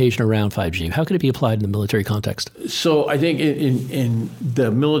 security application around 5G? How could it be applied in the military context? So I think in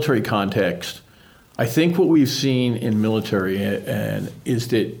the military context, I think what we've seen in military is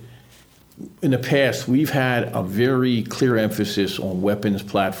that in the past, we've had a very clear emphasis on weapons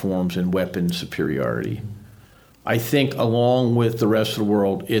platforms and weapons superiority. I think along with the rest of the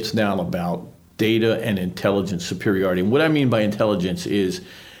world, it's now about data and intelligence superiority. And what I mean by intelligence is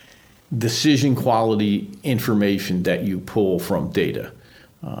decision quality information that you pull from data.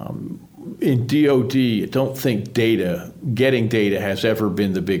 In DoD, I don't think getting data has ever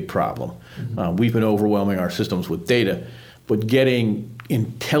been the big problem. We've been overwhelming our systems with data, but getting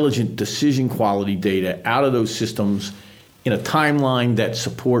intelligent decision quality data out of those systems in a timeline that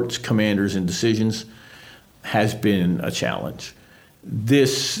supports commanders and decisions has been a challenge. The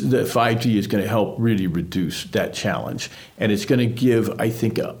 5G is going to help really reduce that challenge, and it's going to give, I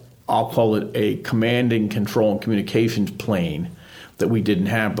think, I'll call it a command and control and communications plane that we didn't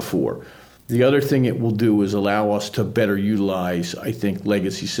have before. The other thing it will do is allow us to better utilize, I think,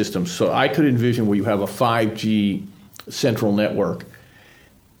 legacy systems. So I could envision where you have a 5G central network,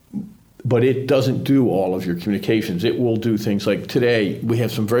 but it doesn't do all of your communications. It will do things like today, we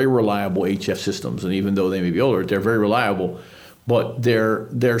have some very reliable HF systems, and even though they may be older, they're very reliable, but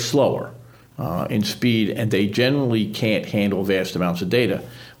they're slower in speed, and they generally can't handle vast amounts of data.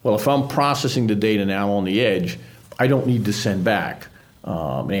 Well, if I'm processing the data now on the edge, I don't need to send back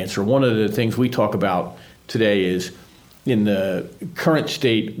an answer. One of the things we talk about today is in the current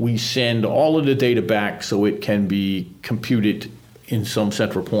state, we send all of the data back so it can be computed in some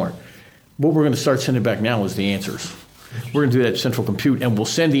central point. What we're going to start sending back now is the answers. We're going to do that central compute, and we'll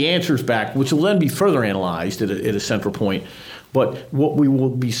send the answers back, which will then be further analyzed at a central point. But what we will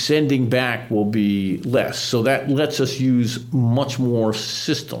be sending back will be less. So that lets us use much more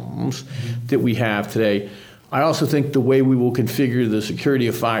systems that we have today. I also think the way we will configure the security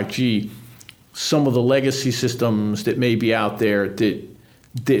of 5G, some of the legacy systems that may be out there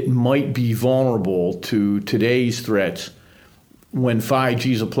that might be vulnerable to today's threats, when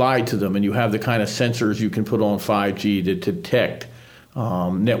 5G is applied to them and you have the kind of sensors you can put on 5G to detect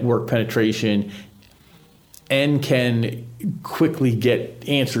network penetration and can quickly get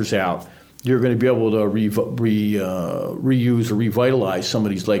answers out, you're going to be able to reuse or revitalize some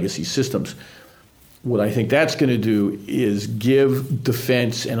of these legacy systems. What I think that's going to do is give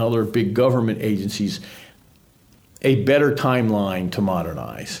defense and other big government agencies a better timeline to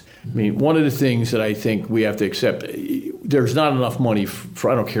modernize. I mean, one of the things that I think we have to accept, there's not enough money for,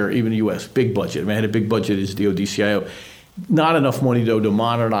 I don't care, even the U.S., big budget. I mean, I had a big budget as DoD CIO. Not enough money, though, to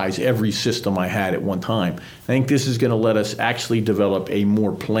modernize every system I had at one time. I think this is going to let us actually develop a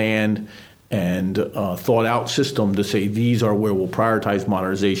more planned and thought-out system to say these are where we'll prioritize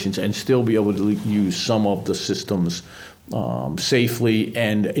modernizations and still be able to use some of the systems safely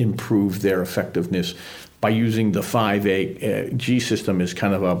and improve their effectiveness by using the 5G system as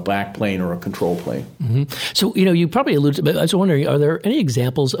kind of a backplane or a control plane. Mm-hmm. So, you probably alluded to, but I was wondering, are there any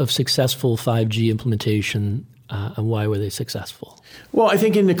examples of successful 5G implementation, and why were they successful? Well, I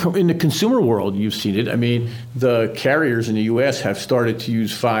think in the consumer world, you've seen it. I mean, the carriers in the U.S. have started to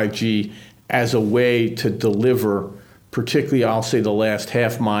use 5G as a way to deliver, particularly, I'll say, the last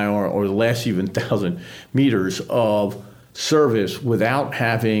half mile or the last even 1,000 meters of service without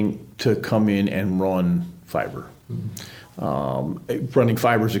having to come in and run fiber. Mm-hmm. Running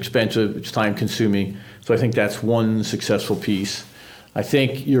fiber is expensive, it's time consuming. So I think that's one successful piece. I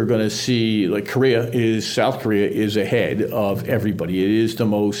think you're going to see, like South Korea is ahead of everybody. It is the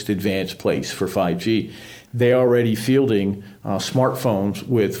most advanced place for 5G. They're already fielding smartphones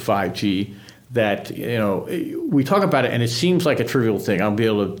with 5G that, we talk about it and it seems like a trivial thing. I'll be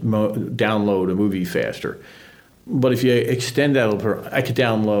able to download a movie faster. But if you extend that over, I could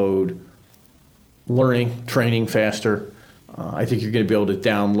download learning, training faster. I think you're going to be able to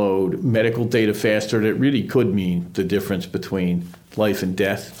download medical data faster. That really could mean the difference between life and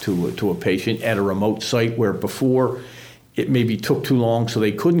death to a patient at a remote site where before it maybe took too long, so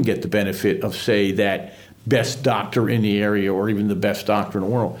they couldn't get the benefit of, say, that best doctor in the area or even the best doctor in the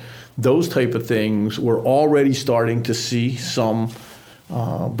world. Those type of things, we're already starting to see some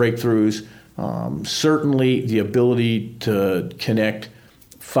breakthroughs. Certainly the ability to connect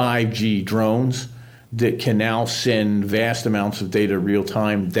 5G drones that can now send vast amounts of data real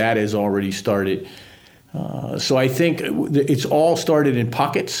time, that has already started. So I think it's all started in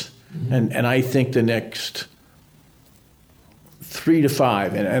pockets, and I think the next 3 to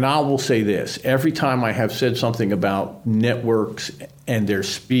 5, and I will say this, every time I have said something about networks and their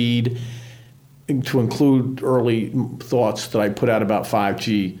speed, to include early thoughts that I put out about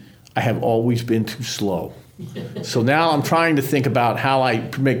 5G, I have always been too slow. So now I'm trying to think about how I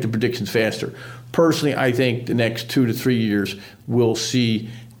make the predictions faster. Personally, I think the next 2 to 3 years we'll see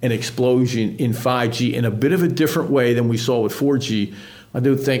an explosion in 5G in a bit of a different way than we saw with 4G. I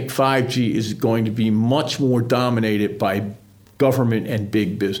do think 5G is going to be much more dominated by government and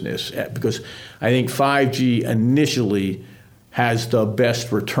big business, because I think 5G initially has the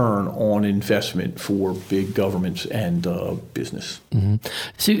best return on investment for big governments and business. Mm-hmm.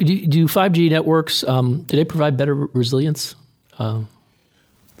 So do 5G networks, do they provide better resilience?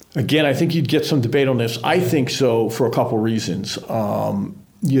 Again, I think you'd get some debate on this. I think so for a couple reasons.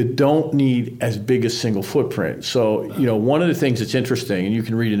 You don't need as big a single footprint. So, one of the things that's interesting, and you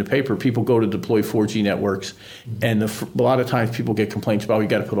can read in the paper, people go to deploy 4G networks, and a lot of times people get complaints about, we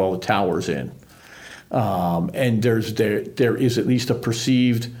got to put all the towers in. And there is at least a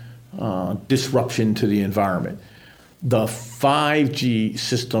perceived disruption to the environment. The 5G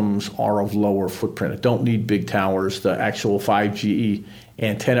systems are of lower footprint. It don't need big towers. The actual 5G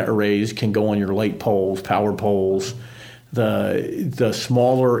antenna arrays can go on your light poles, power poles. The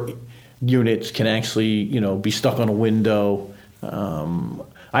smaller units can actually, be stuck on a window.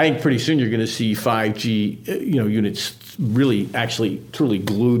 I think pretty soon you're going to see 5G, units really actually truly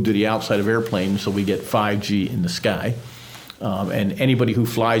glued to the outside of airplanes, so we get 5G in the sky. And anybody who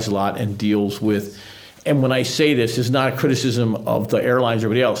flies a lot and deals with, and when I say this, it's not a criticism of the airlines or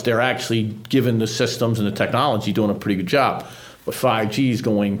everybody else. They're actually, given the systems and the technology, doing a pretty good job. But 5G is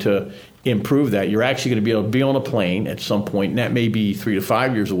going to improve that. You're actually going to be able to be on a plane at some point, and that may be 3 to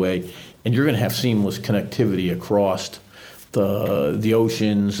 5 years away, and you're going to have seamless connectivity across the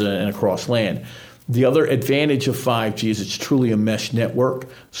oceans and across land. The other advantage of 5G is it's truly a mesh network,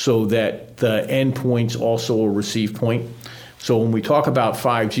 so that the endpoint's also a receive point. So when we talk about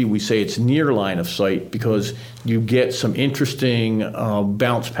 5G, we say it's near line of sight because you get some interesting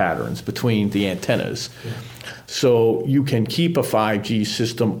bounce patterns between the antennas. Yeah. So you can keep a 5G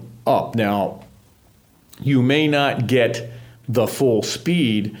system up. Now, you may not get the full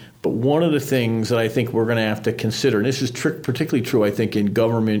speed, but one of the things that I think we're going to have to consider, and this is particularly true, I think, in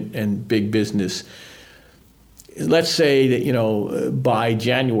government and big business. Let's say that, by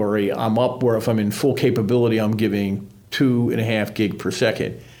January, I'm up where if I'm in full capability, I'm giving 2.5 gig per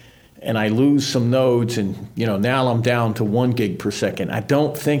second. And I lose some nodes and, now I'm down to 1 gig per second. I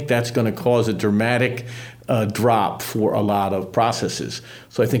don't think that's going to cause a dramatic drop for a lot of processes.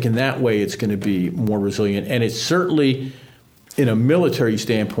 So I think in that way it's going to be more resilient. And it's certainly, in a military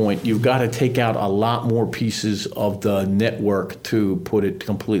standpoint, you've got to take out a lot more pieces of the network to put it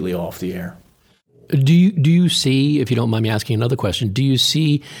completely off the air. Do you see, if you don't mind me asking another question, do you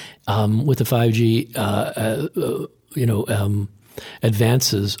see with the 5G,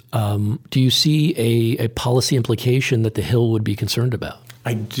 advances, do you see a policy implication that the Hill would be concerned about?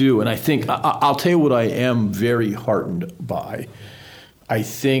 I do, and I think I'll tell you what I am very heartened by. I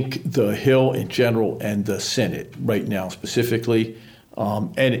think the Hill in general and the Senate right now specifically,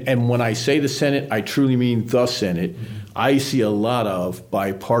 and when I say the Senate, I truly mean the Senate. I see a lot of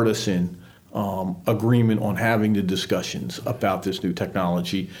bipartisan agreement on having the discussions about this new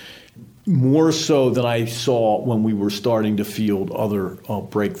technology, more so than I saw when we were starting to field other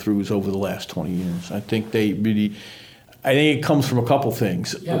breakthroughs over the last 20 years. I think it comes from a couple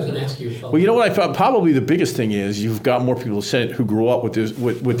things. Yeah, I was going to ask you. Well, you know what I thought? Probably the biggest thing is you've got more people in the Senate who grew up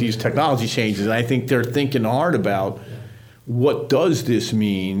with these technology changes, and I think they're thinking hard about what does this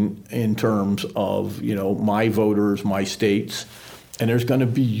mean in terms of my voters, my states, and there's going to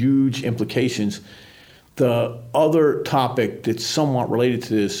be huge implications. The other topic that's somewhat related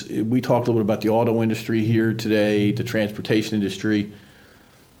to this, we talked a little bit about the auto industry here today, the transportation industry.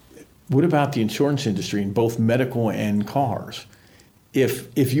 What about the insurance industry in both medical and cars?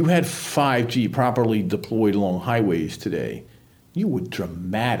 If you had 5G properly deployed along highways today, you would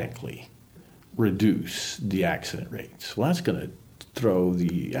dramatically reduce the accident rates. Well, that's going to throw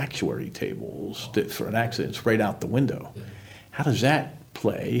the actuary tables for an accident right out the window. How does that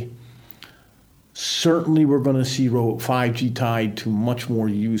play? Certainly we're going to see 5G tied to much more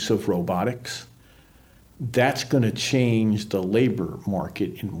use of robotics. That's going to change the labor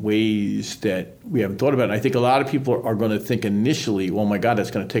market in ways that we haven't thought about. And I think a lot of people are going to think initially, oh my God,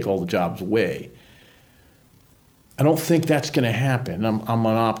 that's going to take all the jobs away. I don't think that's going to happen. I'm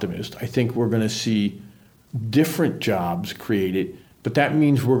an optimist. I think we're going to see different jobs created, but that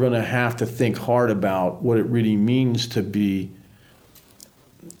means we're going to have to think hard about what it really means to be,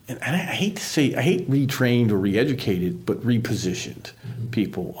 and I hate to say, I hate retrained or re-educated, but repositioned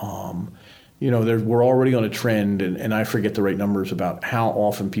people. We're already on a trend, and I forget the right numbers about how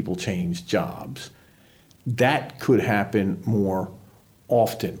often people change jobs. That could happen more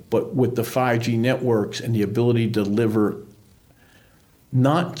often, but with the 5G networks and the ability to deliver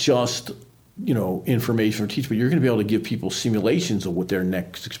not just information or teach, but you're going to be able to give people simulations of what their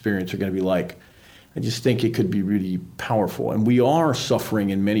next experience are going to be like. I just think it could be really powerful. And we are suffering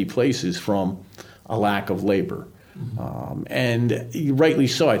in many places from a lack of labor. And rightly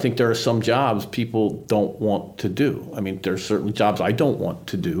so. I think there are some jobs people don't want to do. I mean, there's certainly jobs I don't want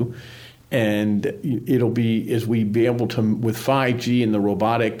to do. And it'll be, as we be able to, with 5G and the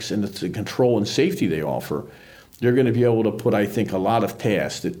robotics and the control and safety they offer, they're going to be able to put, I think, a lot of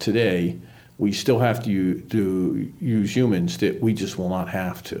tasks that today we still have to use humans that we just will not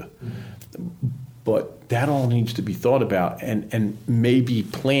have to. But that all needs to be thought about and maybe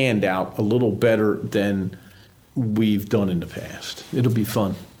planned out a little better than we've done in the past. It'll be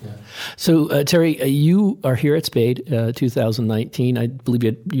fun. Yeah. So, Terry, you are here at Spade 2019. I believe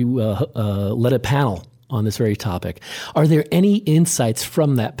you led a panel on this very topic. Are there any insights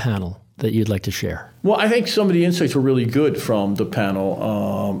from that panel that you'd like to share? Well, I think some of the insights were really good from the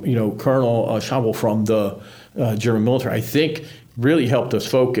panel. Colonel Schabel from the German military, I think, really helped us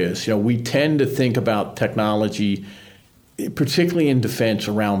focus. We tend to think about technology, particularly in defense,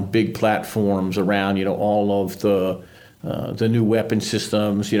 around big platforms, around all of the new weapon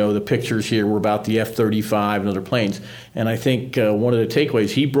systems. The pictures here were about the F-35 and other planes. And I think one of the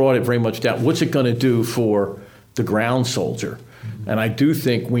takeaways, he brought it very much down. What's it going to do for the ground soldier? And I do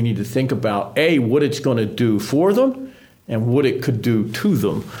think we need to think about, A, what it's going to do for them and what it could do to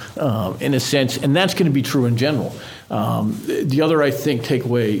them in a sense. And that's going to be true in general. The other, I think,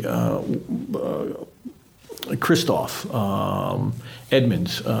 takeaway, Christoph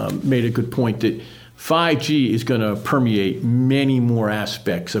Edmonds made a good point that 5G is going to permeate many more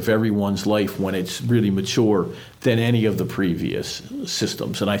aspects of everyone's life when it's really mature than any of the previous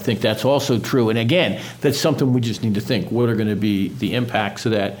systems. And I think that's also true. And again, that's something we just need to think. What are going to be the impacts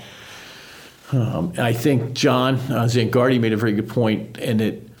of that? I think John Zangardi made a very good point, and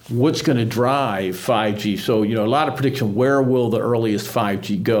that what's going to drive 5G. So, a lot of prediction, where will the earliest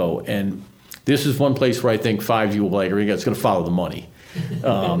 5G go? And this is one place where I think 5G will be it's going to follow the money.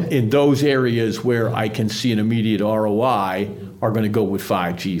 In those areas where I can see an immediate ROI are going to go with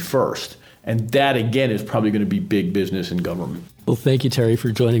 5G first. And that, again, is probably going to be big business and government. Well, thank you, Terry,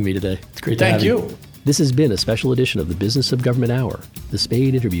 for joining me today. It's great to have you. Thank you. This has been a special edition of the Business of Government Hour, the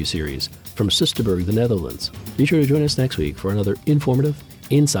Spade interview series from Soesterberg, the Netherlands. Be sure to join us next week for another informative,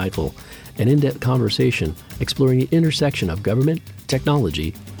 insightful, and in-depth conversation exploring the intersection of government,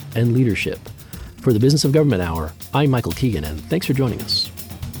 technology, and leadership. For the Business of Government Hour, I'm Michael Keegan, and thanks for joining us.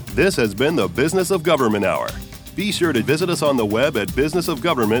 This has been the Business of Government Hour. Be sure to visit us on the web at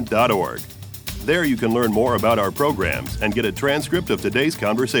businessofgovernment.org. There you can learn more about our programs and get a transcript of today's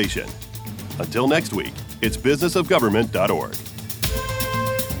conversation. Until next week, it's businessofgovernment.org.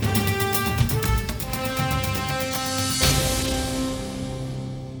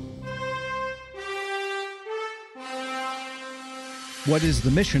 What is the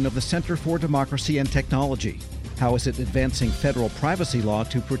mission of the Center for Democracy and Technology? How is it advancing federal privacy law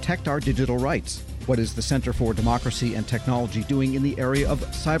to protect our digital rights? What is the Center for Democracy and Technology doing in the area of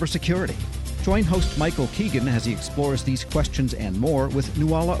cybersecurity? Join host Michael Keegan as he explores these questions and more with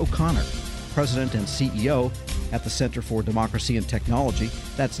Nuala O'Connor, President and CEO at the Center for Democracy and Technology.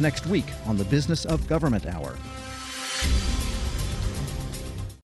 That's next week on the Business of Government Hour.